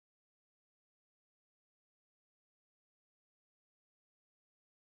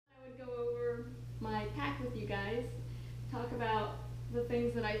guys, talk about the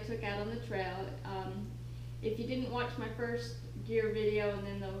things that I took out on the trail. If you didn't watch my first gear video and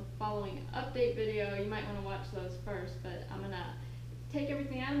then the following update video, you might want to watch those first, but I'm going to take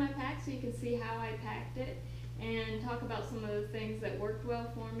everything out of my pack so you can see how I packed it and talk about some of the things that worked well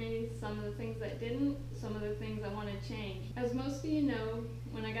for me, some of the things that didn't, some of the things I want to change. As most of you know,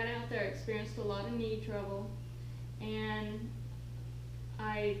 when I got out there I experienced a lot of knee trouble, and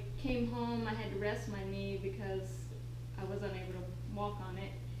I came home, I had to rest my knee because I was unable to walk on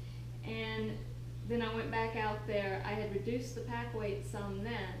it, and then I went back out there. I had reduced the pack weight some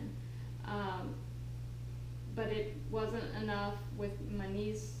then, but it wasn't enough. With my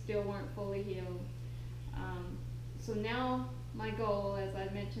knees still weren't fully healed. So now my goal, as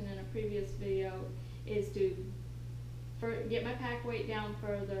I mentioned in a previous video, is to get my pack weight down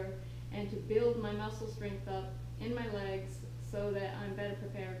further and to build my muscle strength up in my legs so that I'm better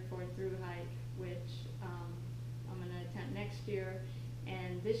prepared for a thru hike, which I'm going to attempt next year.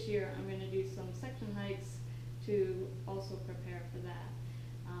 And this year I'm going to do some section hikes to also prepare for that.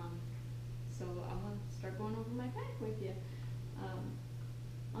 So I'm going to start going over my pack with you.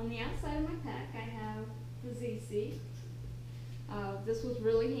 On the outside of my pack I have the ZC. This was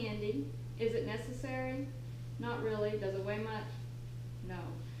really handy. Is it necessary? Not really. Does it weigh much? No.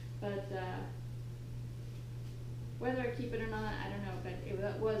 But whether I keep it or not, I don't know, but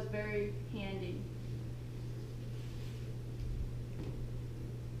it was very handy.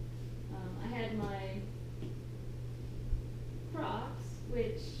 I had my Crocs,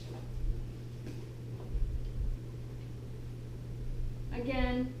 which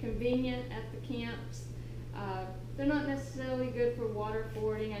again, convenient at the camps. They're not necessarily good for water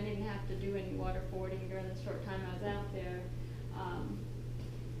fording. I didn't have to do any water fording during the short time I was out there.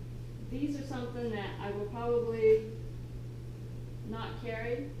 These are something that I will probably not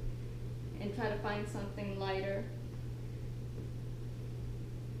carry and try to find something lighter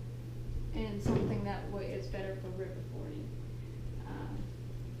and something that is better for river fording.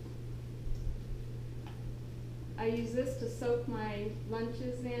 I use this to soak my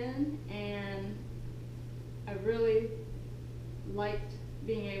lunches in, and I really liked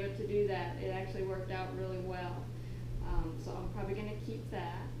being able to do that. It actually worked out really well. So I'm probably going to keep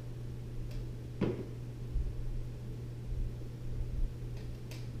that.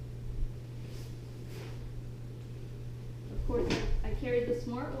 Of course, I carried the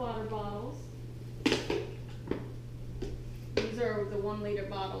Smart water bottles. These are the 1 liter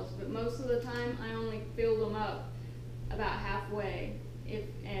bottles, but most of the time I only fill them up about halfway,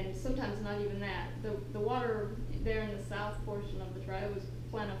 and sometimes not even that. The water there in the south portion of the trail was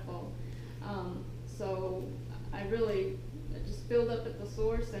plentiful, so I really just filled up at the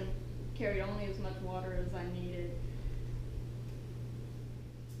source and carried only as much water as I needed.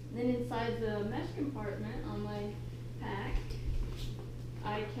 Then inside the mesh compartment on my pack,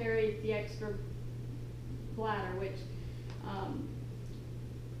 I carried the extra bladder, which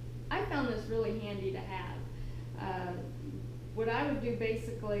I found this really handy to have. What I would do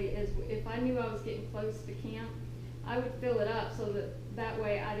basically is, if I knew I was getting close to camp, I would fill it up so that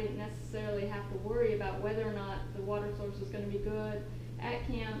way I didn't necessarily have to worry about whether or not the water source was going to be good at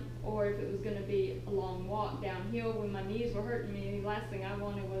camp, or if it was going to be a long walk downhill. When my knees were hurting me, the last thing I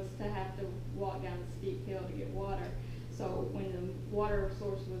wanted was to have to walk down a steep hill to get water. So when the water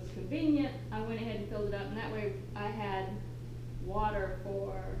source was convenient, I went ahead and filled it up, and that way I had water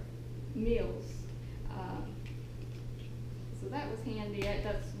for meals. So that was handy.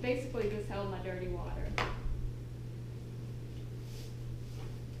 That's basically just held my dirty water.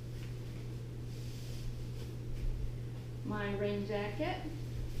 My rain jacket,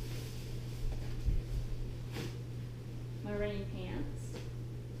 my rain pants,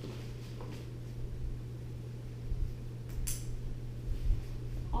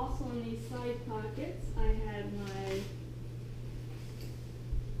 also in these side pockets I had my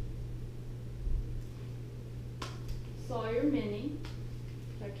Sawyer Mini,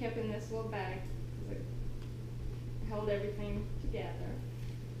 which I kept in this little bag because it held everything together.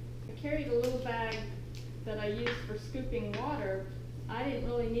 I carried a little bag that I used for scooping water. I didn't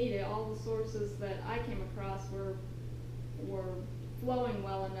really need it. All the sources that I came across were flowing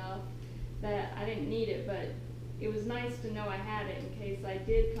well enough that I didn't need it, but it was nice to know I had it in case I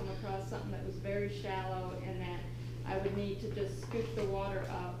did come across something that was very shallow and that I would need to just scoop the water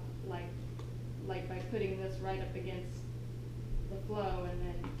up, like by putting this right up against the flow, and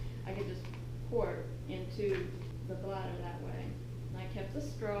then I could just pour it into the bladder that way. And I kept the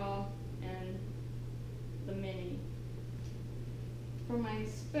straw and the mini. For my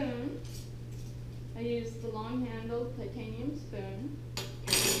spoon, I used the long-handled titanium spoon.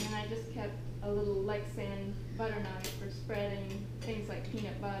 And I just kept a little Lexan butter knife for spreading things like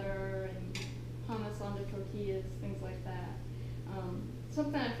peanut butter and hummus onto tortillas, things like that.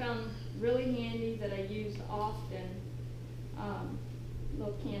 Something I found really handy that I used often,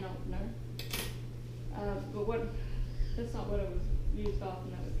 little can opener. But that's not what it was used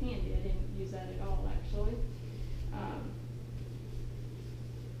often that was handy. I didn't use that at all, actually.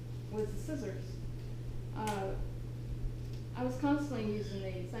 Was the scissors. I was constantly using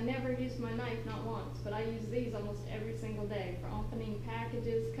these. I never used my knife, not once, but I use these almost every single day for opening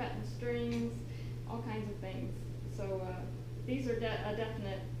packages, cutting strings, all kinds of things. So these are a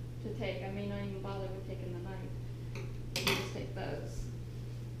definite to take. I may not even bother with taking the knife. You just take those.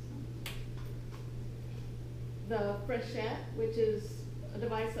 The freshette, which is a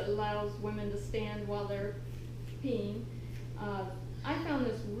device that allows women to stand while they're peeing. I found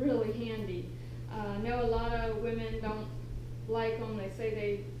this really handy. I know a lot of women don't like them. They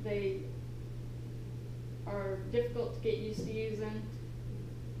say they are difficult to get used to using.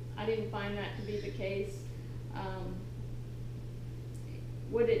 I didn't find that to be the case.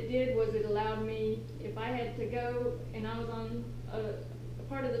 What it did was it allowed me, if I had to go and I was on a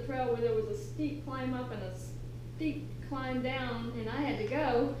part of the trail where there was a steep climb up and a steep climb down and I had to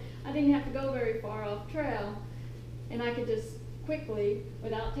go, I didn't have to go very far off trail, and I could just quickly,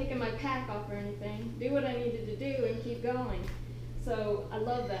 without taking my pack off or anything, do what I needed to do and keep going. So I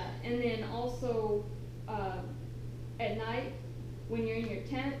love that. And then also at night when you're in your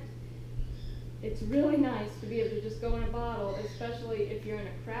tent, it's really nice to be able to just go in a bottle, especially if you're in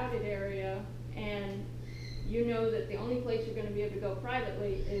a crowded area and you know that the only place you're going to be able to go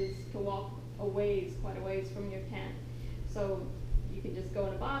privately is to walk a ways, quite a ways from your tent. So you can just go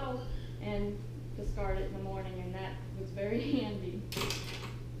in a bottle and discard it in the morning, and that was very handy.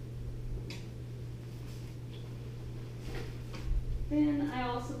 Then I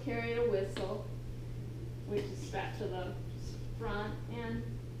also carried a whistle, which is strapped to the front, and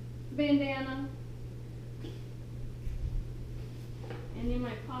bandana. And in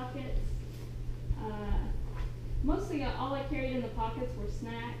my pockets, mostly all I carried in the pockets were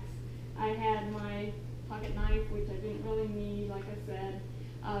snacks. I had my pocket knife, which I didn't really need, like I said,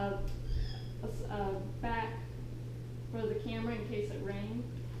 a back for the camera in case it rained.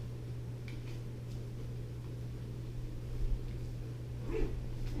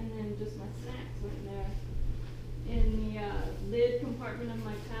 And then just my snacks went there. In the lid compartment of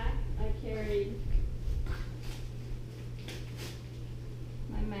my pack, I carried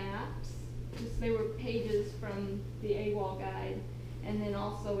my maps. They were pages from the AWOL guide. And then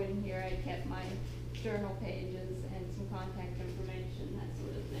also in here I kept my journal pages and some contact information, that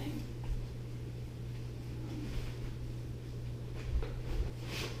sort of thing.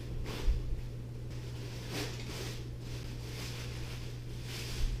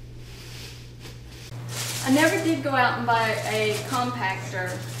 I never did go out and buy a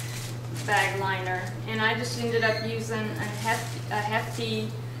compactor bag liner, and I just ended up using a hefty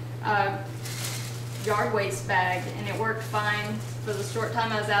yard waste bag, and it worked fine for the short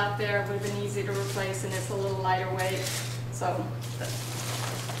time I was out there. It would have been easy to replace, and it's a little lighter weight, so that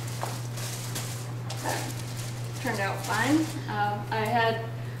turned out fine. I had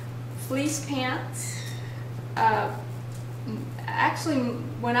fleece pants. Actually,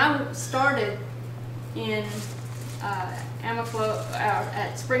 when I started in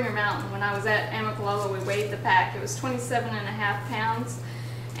at Springer Mountain, when I was at Amicalola, we weighed the pack. It was 27.5 pounds,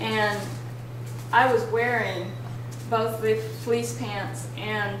 and I was wearing both the fleece pants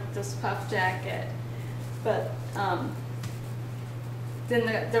and this puff jacket. But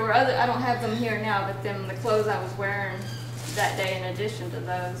then there were other, I don't have them here now, but then the clothes I was wearing that day in addition to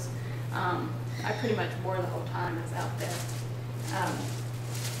those, I pretty much wore the whole time I was out there.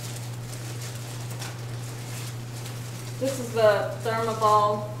 This is the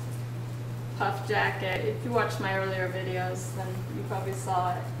Thermoball puff jacket. If you watched my earlier videos, then you probably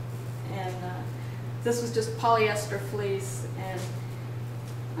saw it. And this was just polyester fleece, and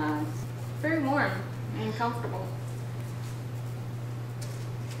it's very warm and comfortable.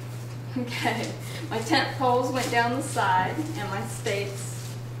 Okay, my tent poles went down the side, and my stakes.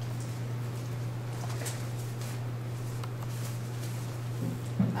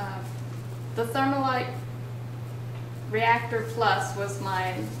 The Thermalite Reactor Plus was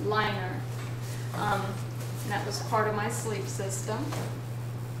my liner. And that was part of my sleep system.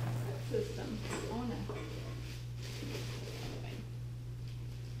 Oh no.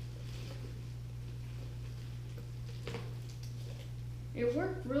 It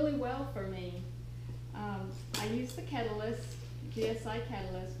worked really well for me. I used the Catalyst, GSI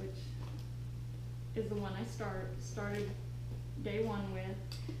Catalyst, which is the one I started day one with.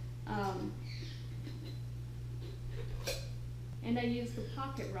 And I used the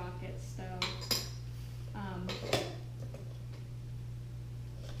pocket rocket stove.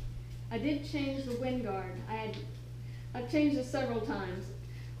 I did change the wind guard. I've changed it several times.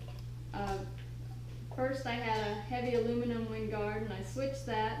 First I had a heavy aluminum wind guard and I switched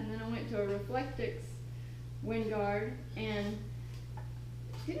that, and then I went to a Reflectix wind guard and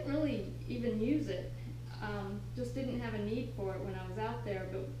didn't really even use it. Just didn't have a need for it when I was out there,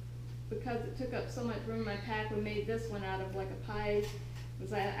 but because it took up so much room in my pack, we made this one out of like a pie, it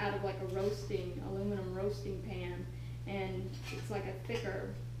was out of like a aluminum roasting pan, and it's like a thicker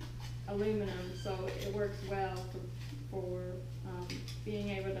aluminum, so it works well for being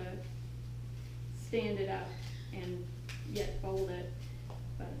able to stand it up and yet fold it.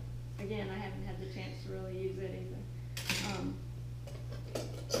 But again, I haven't had the chance to really use it either.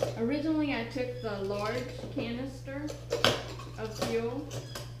 Originally I took the large canister of fuel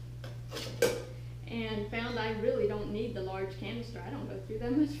and found I really don't need the large canister. I don't go through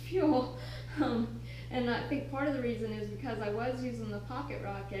that much fuel. And I think part of the reason is because I was using the pocket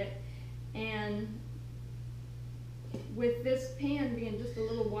rocket, and with this pan being just a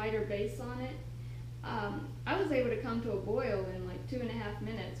little wider base on it, I was able to come to a boil in like 2.5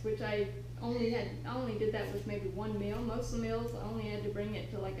 minutes, which I only did that with maybe one meal. Most of the meals I only had to bring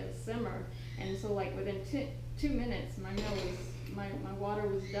it to like a simmer, and so like within 2 minutes my meal was, my water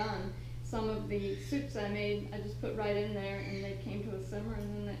was done. Some of the soups I made, I just put right in there and they came to a simmer,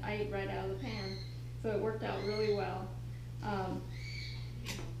 and then I ate right out of the pan. So it worked out really well.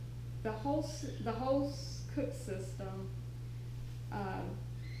 The whole cook system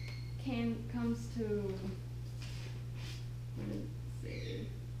comes to, let's see,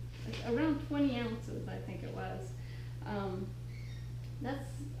 around 20 ounces, I think it was.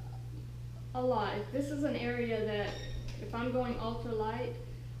 That's a lot. This is an area that, if I'm going ultralight,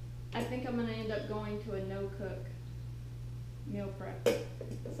 I think I'm going to end up going to a no-cook meal prep,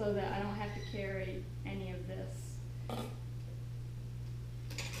 so that I don't have to carry any of this.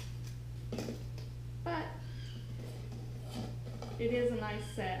 But it is a nice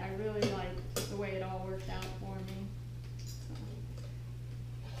set. I really like the way it all worked out for me. So.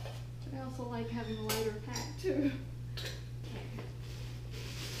 But I also like having a lighter pack too.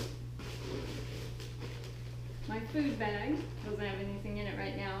 My food bag doesn't have anything in it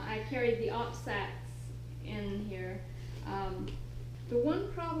right now. I carried the op sacks in here. The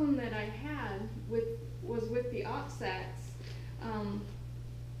one problem that I had was with the op sacks. Let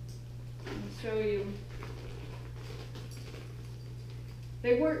me show you.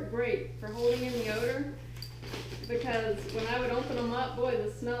 They work great for holding in the odor, because when I would open them up, boy,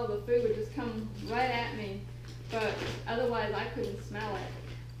 the smell of the food would just come right at me. But otherwise, I couldn't smell it.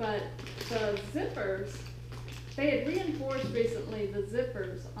 But the zippers, they had reinforced recently the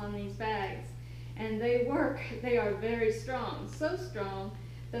zippers on these bags, and they work. They are very strong, so strong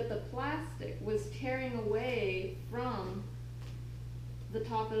that the plastic was tearing away from the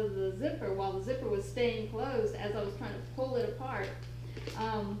top of the zipper while the zipper was staying closed as I was trying to pull it apart.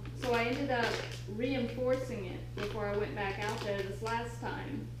 So I ended up reinforcing it before I went back out there this last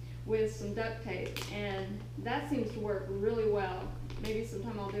time with some duct tape, and that seems to work really well. Maybe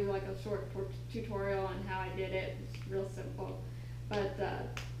sometime I'll do like a short tutorial on how I did it. It's real simple. But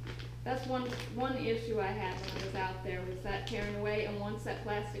that's one issue I had when I was out there, was that tearing away, and once that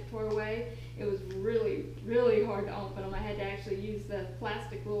plastic tore away, it was really, really hard to open them. I had to actually use the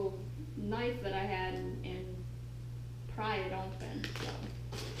plastic little knife that I had and pry it open. So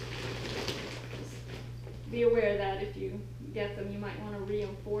just be aware that if you get them, you might want to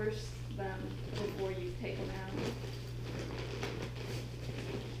reinforce them before you take them out.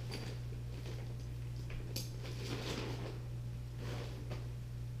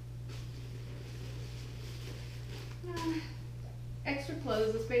 Extra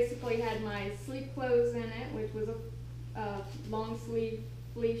clothes. This basically had my sleep clothes in it, which was a long sleeve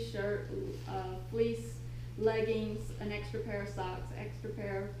fleece shirt, fleece leggings, an extra pair of socks, extra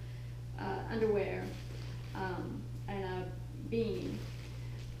pair of underwear, and a beanie.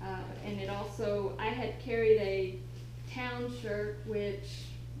 And it also, I had carried a town shirt, which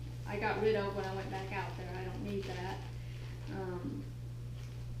I got rid of when I went back out there. I don't need that. I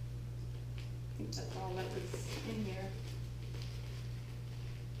think that's all that was in here.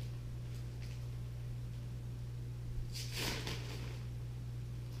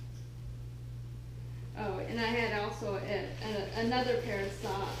 Oh, and I had also another pair of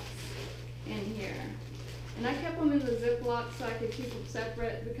socks in here. And I kept them in the Ziploc so I could keep them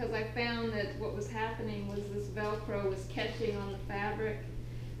separate, because I found that what was happening was this Velcro was catching on the fabric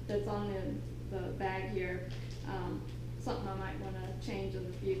that's on the bag here. something I might want to change in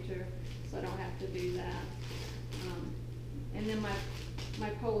the future, so I don't have to do that. And then my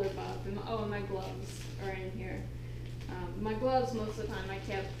polar buff, and my gloves are in here. My gloves, most of the time, I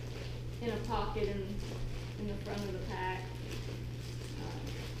kept in a pocket in the front of the pack.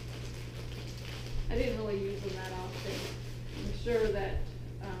 I didn't really use them that often. I'm sure that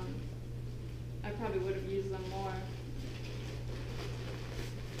I probably would have used them more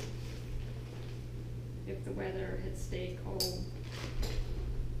if the weather had stayed cold.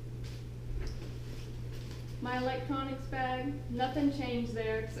 My electronics bag, nothing changed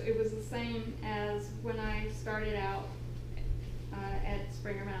there. So it was the same as when I started out at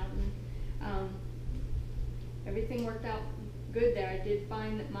Springer Mountain. Everything worked out good there. I did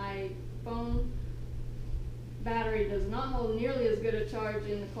find that my phone battery does not hold nearly as good a charge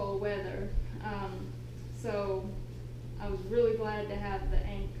in the cold weather. So I was really glad to have the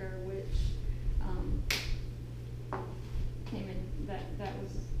Anchor, which came in,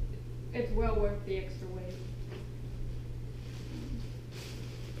 it's well worth the extra weight.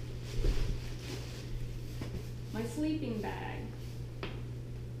 My sleeping bag.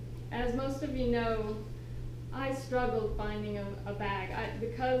 As most of you know, I struggled finding a bag.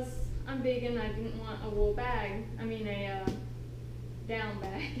 Because I'm vegan, I didn't want a wool bag, a down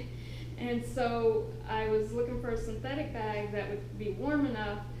bag. And so I was looking for a synthetic bag that would be warm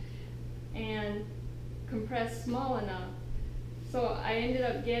enough and compressed small enough. So I ended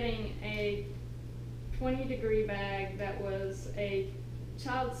up getting a 20-degree bag that was a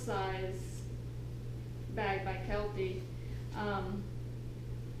child size bag by Kelty.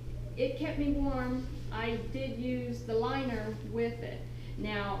 It kept me warm. I did use the liner with it.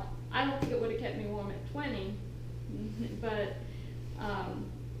 Now, I don't think it would have kept me warm at 20, but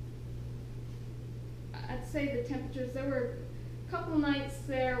I'd say the temperatures, there were a couple nights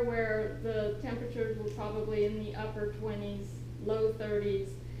there where the temperatures were probably in the upper 20s, low 30s,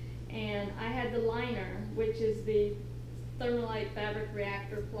 and I had the liner, which is the Thermalite Fabric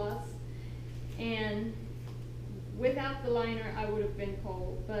Reactor Plus, and without the liner I would have been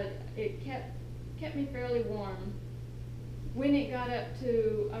cold, but it kept me fairly warm. When it got up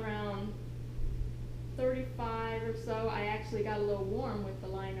to around 35 or so, I actually got a little warm with the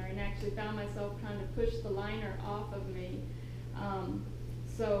liner and actually found myself trying to push the liner off of me.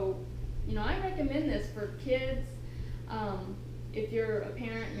 So, I recommend this for kids. If you're a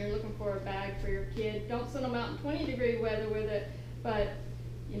parent and you're looking for a bag for your kid, don't send them out in 20-degree weather with it, but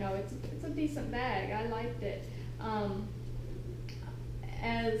it's a decent bag. I liked it.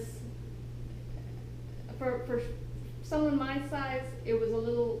 As for someone my size, it was a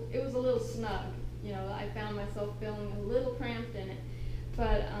little snug. I found myself feeling a little cramped in it,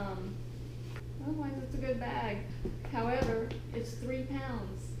 but otherwise it's a good bag. However, it's 3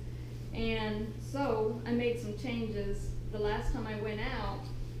 pounds, and so I made some changes the last time I went out,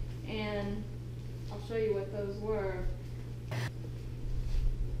 and I'll show you what those were.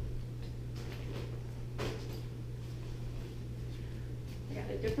 I got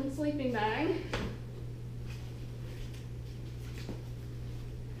a different sleeping bag.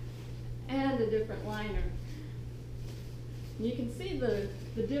 And a different liner. You can see the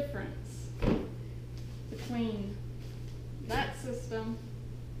difference between that system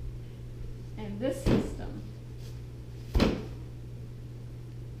and this system.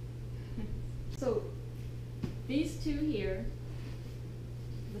 So these two here,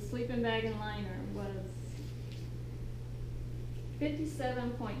 the sleeping bag and liner, was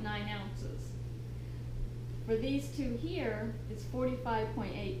 57.9 ounces. For these two here, it's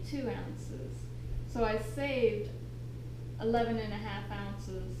 45.82 ounces. So I saved 11 and a half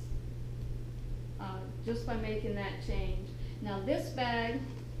ounces just by making that change. Now this bag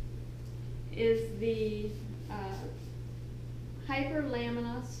is the Hyper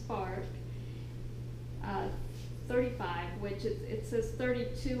Lamina Spark 35, which it says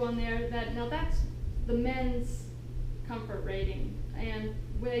 32 on there. Now that's the men's comfort rating. And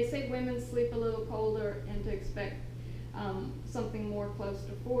when they say women sleep a little colder and to expect something more close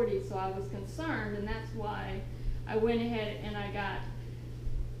to 40, so I was concerned, and that's why I went ahead and I got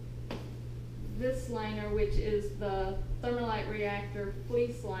this liner, which is the Thermalite Reactor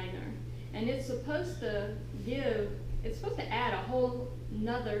Fleece Liner. And it's supposed to add a whole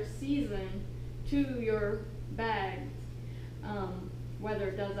nother season to your bags. Whether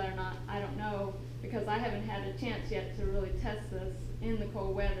it does that or not, I don't know, because I haven't had a chance yet to really test this in the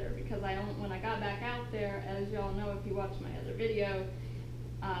cold weather, because when I got back out there, as y'all know if you watch my other video,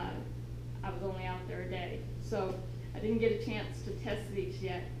 I was only out there a day. So I didn't get a chance to test these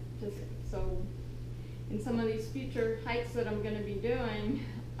yet. So in some of these future hikes that I'm going to be doing,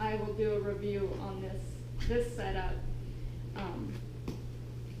 I will do a review on this setup.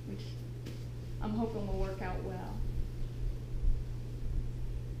 which I'm hoping will work out well.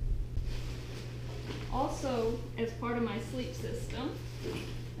 Also, as part of my sleep system,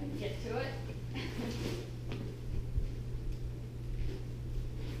 I can get to it.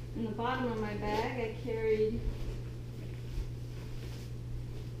 In the bottom of my bag, I carried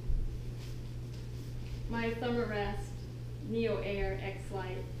my Thermarest Neo Air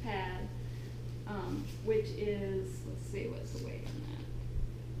X-Lite pad, which is, let's see, what's the weight on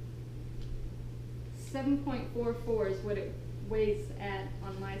that? 7.44 is what it weighs at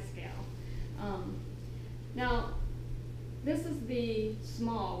on my scale. Now, this is the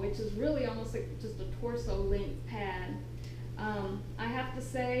small, which is really almost like just a torso length pad. I have to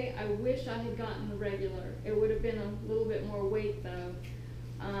say, I wish I had gotten the regular. It would have been a little bit more weight though.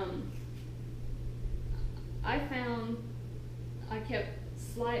 I found I kept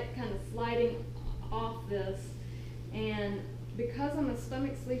kind of sliding off this, and because I'm a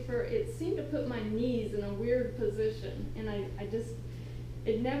stomach sleeper, it seemed to put my knees in a weird position, and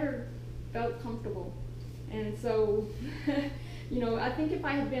it never felt comfortable. And so, you know, I think if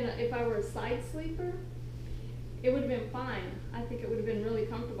I were a side sleeper, it would have been fine. I think it would have been really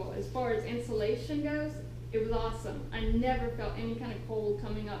comfortable. As far as insulation goes, it was awesome. I never felt any kind of cold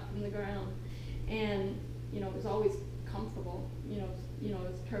coming up from the ground, and you know, it was always comfortable. You know,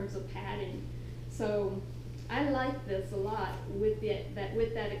 in terms of padding. So I like this a lot with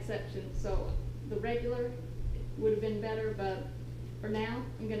that exception. So the regular would have been better, but for now,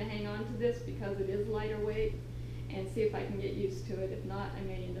 I'm going to hang on to this because it is lighter weight and see if I can get used to it. If not, I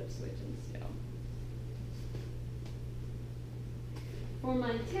may end up switching still. For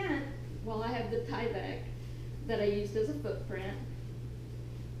my tent, well, I have the Tyvek that I used as a footprint.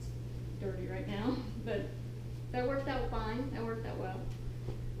 It's dirty right now, but that worked out fine. That worked out well.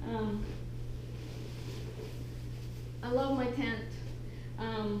 I love my tent.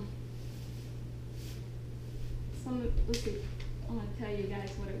 Let's see. I want to tell you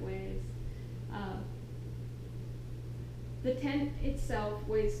guys what it weighs. The tent itself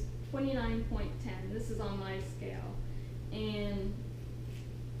weighs 29.10. This is on my scale. And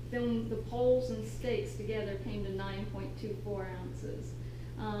then the poles and stakes together came to 9.24 ounces.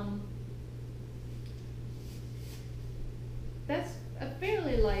 That's a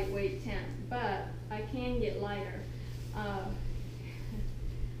fairly lightweight tent, but I can get lighter.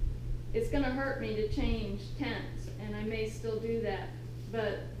 It's going to hurt me to change tents, and I may still do that,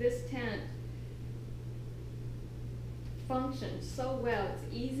 but this tent functions so well.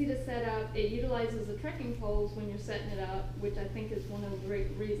 It's easy to set up. It utilizes the trekking poles when you're setting it up, which I think is one of the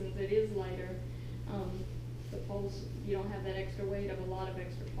great reasons it is lighter. The poles, you don't have that extra weight of a lot of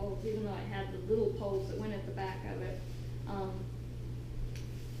extra poles, even though I had the little poles that went at the back of it.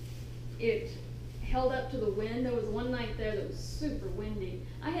 It held up to the wind. There was one night there that was super windy.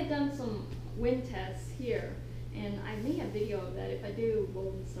 I had done some wind tests here, and I may have video of that. If I do,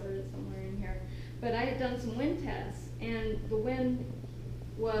 we'll insert it somewhere in here. But I had done some wind tests, and the wind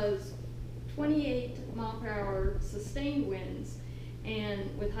was 28 mile per hour sustained winds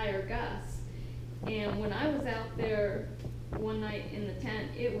and with higher gusts. And when I was out there one night in the tent,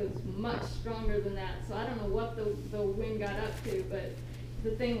 it was much stronger than that. So I don't know what the wind got up to, but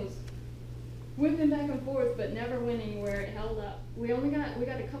the thing was whipping back and forth, but never went anywhere. It held up. We got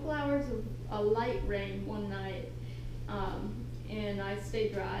a couple hours of a light rain one night, and I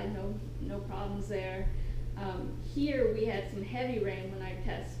stayed dry. No problems there. Here we had some heavy rain when I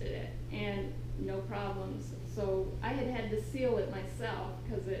tested it, and no problems. So I had to seal it myself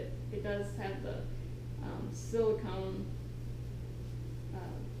because it does have the silicone.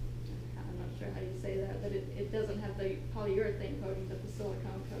 I'm not sure how you say that, but it doesn't have the polyurethane coating, but the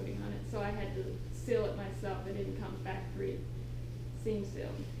silicone coating on it. So I had to seal it myself. It didn't come factory seam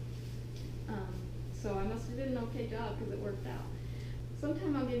sealed. So I must have did an okay job because it worked out.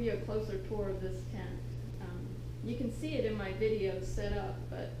 Sometime I'll give you a closer tour of this tent. You can see it in my videos set up,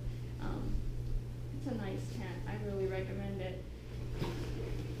 but it's a nice tent. I really recommend it.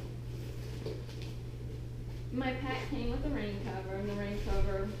 My pack came with a rain cover, and the rain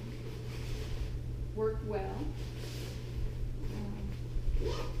cover worked well.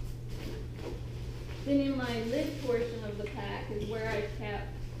 Then in my lid portion of the pack is where I kept,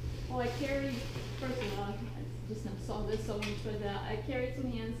 I carried, first of all, I just now saw this, so I want to put it out. I carried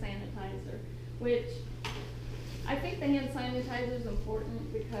some hand sanitizer, which I think the hand sanitizer is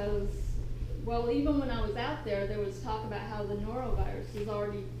important because, well, even when I was out there, there was talk about how the norovirus is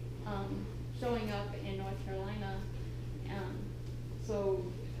already showing up in North Carolina. So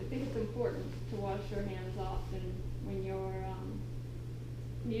I think it's important to wash your hands often when you're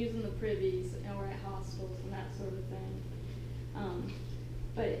using the privies or at hostels and that sort of thing.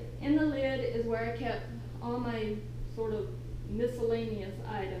 But in the lid is where I kept all my sort of miscellaneous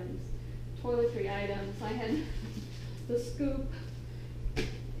items, toiletry items. I had the scoop,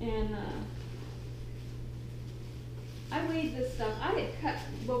 and I weighed this stuff. I had cut,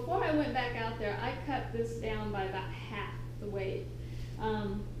 before I went back out there, I cut this down by about half the weight.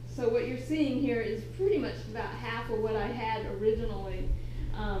 So what you're seeing here is pretty much about half of what I had originally.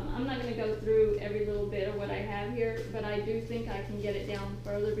 I'm not going to go through every little bit of what I have here, but I do think I can get it down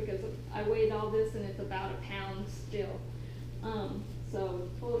further because I weighed all this and it's about a pound still. So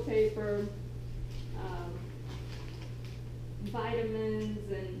toilet paper,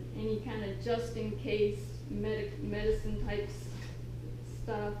 vitamins, and any kind of just in case medicine type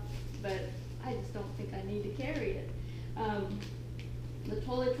stuff, but I just don't think I need to carry it. The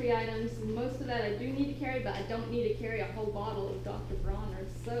toiletry items, most of that I do need to carry, but I don't need to carry a whole bottle of Dr. Bronner's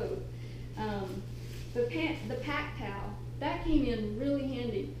soap. The pack towel, that came in really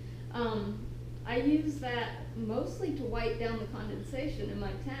handy. I use that mostly to wipe down the condensation in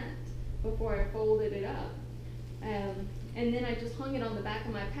my tent before I folded it up. And then I just hung it on the back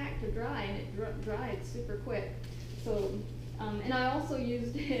of my pack to dry, and it dried super quick. So, and I also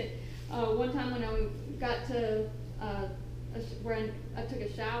used it one time when I got to where I took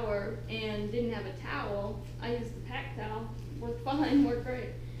a shower and didn't have a towel. I used the pack towel. Worked fine, worked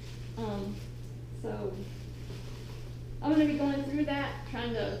great. So I'm going to be going through that,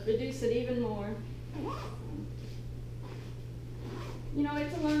 trying to reduce it even more. You know,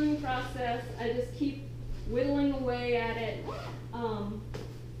 it's a learning process. I just keep whittling away at it. My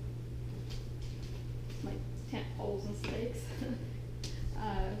tent poles and stakes.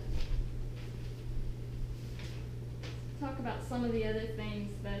 Talk about some of the other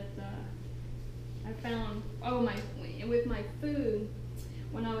things that I found. Oh, with my food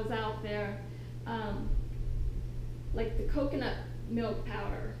when I was out there, like the coconut milk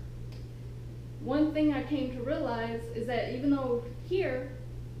powder. One thing I came to realize is that even though here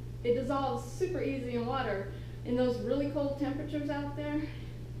it dissolves super easy in water, in those really cold temperatures out there,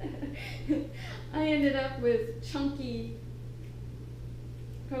 I ended up with chunky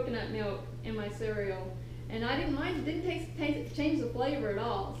coconut milk in my cereal. And I didn't mind, it didn't change the flavor at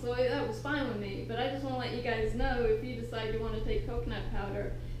all, so that was fine with me. But I just want to let you guys know, if you decide you want to take coconut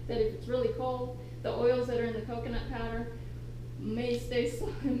powder, that if it's really cold, the oils that are in the coconut powder may stay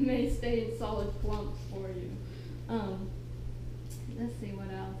in solid clumps for you. Let's see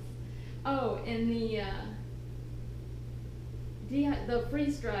what else. Oh, and the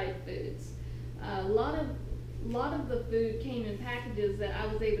freeze-dried foods. A lot of the food came in packages that I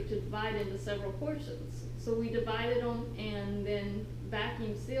was able to divide into several portions. So we divided them and then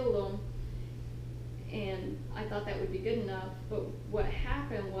vacuum sealed them, and I thought that would be good enough. But what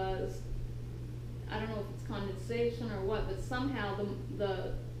happened was, I don't know if it's condensation or what, but somehow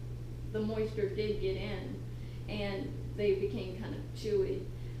the moisture did get in, and they became kind of chewy.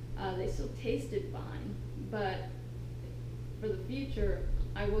 They still tasted fine, but for the future,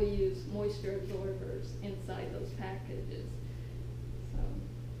 I will use moisture absorbers inside those packages. So,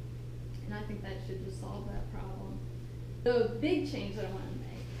 and I think that should just solve that problem. The big change that I want to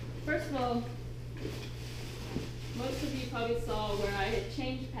make. First of all, most of you probably saw where I had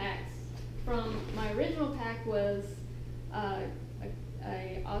changed packs from, my original pack was a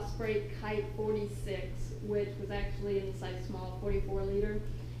Osprey Kite 46, which was actually in the size small, 44 liter.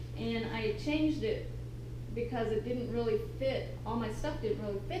 And I changed it because it didn't really fit, all my stuff didn't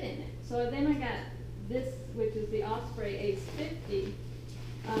really fit in it. So then I got this, which is the Osprey Ace 50.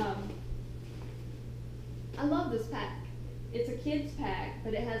 I love this pack. It's a kid's pack,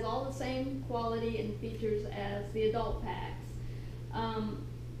 but it has all the same quality and features as the adult packs.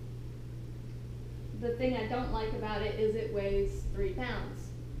 The thing I don't like about it is it weighs 3 pounds.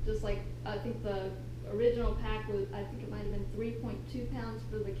 Just like, I think the original pack was, I think it might have been 3.2 pounds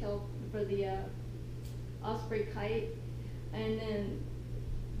for the Osprey Kite, and then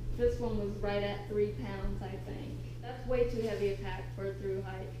this one was right at 3 pounds, I think. That's way too heavy a pack for a thru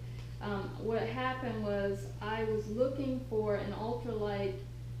hike. What happened was I was looking for an ultralight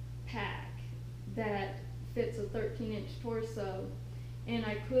pack that fits a 13-inch torso, and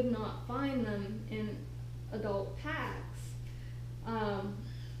I could not find them in adult packs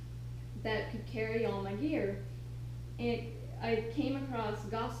that could carry all my gear. And I came across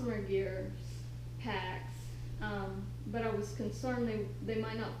Gossamer Gear's packs, but I was concerned they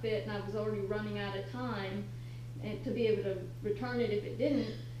might not fit, and I was already running out of time and to be able to return it if it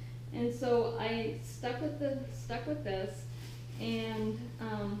didn't. And so I stuck with this, and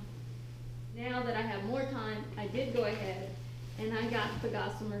now that I have more time, I did go ahead and I got the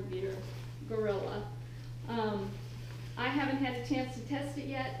Gossamer Gear Gorilla. I haven't had a chance to test it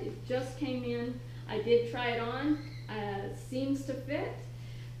yet. It just came in. I did try it on. Seems to fit.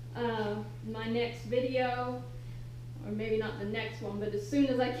 My next video, or maybe not the next one, but as soon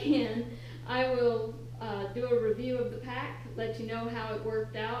as I can, I will do a review of the pack, let you know how it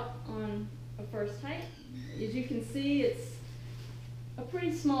worked out on a first hike. As you can see, it's a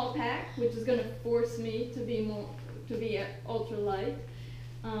pretty small pack, which is going to force me to be ultralight,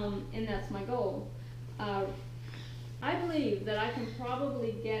 and that's my goal. I believe that I can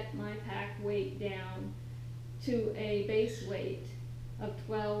probably get my pack weight down to a base weight of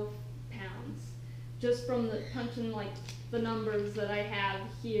 12 pounds, just from the punching like the numbers that I have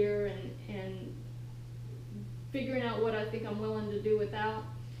here and figuring out what I think I'm willing to do without.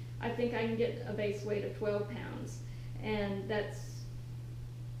 I think I can get a base weight of 12 pounds, and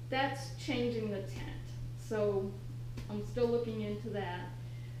that's changing the tent. So I'm still looking into that,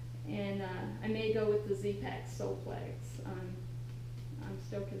 and I may go with the Z-Pack Solplex. I'm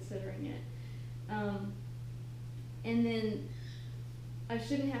still considering it. And then I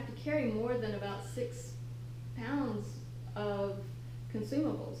shouldn't have to carry more than about 6 pounds of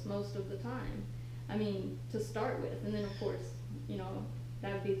consumables most of the time. I mean, to start with, and then of course, you know,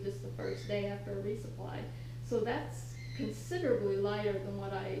 that would be just the first day after a resupply. So that's considerably lighter than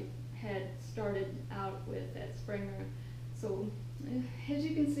what I had started out with at Springer. So as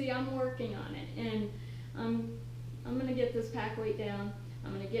you can see, I'm working on it, and I'm gonna get this pack weight down.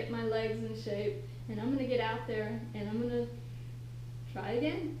 I'm gonna get my legs in shape, and I'm gonna get out there and I'm gonna try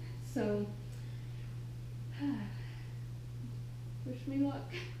again. So wish me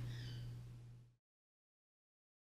luck.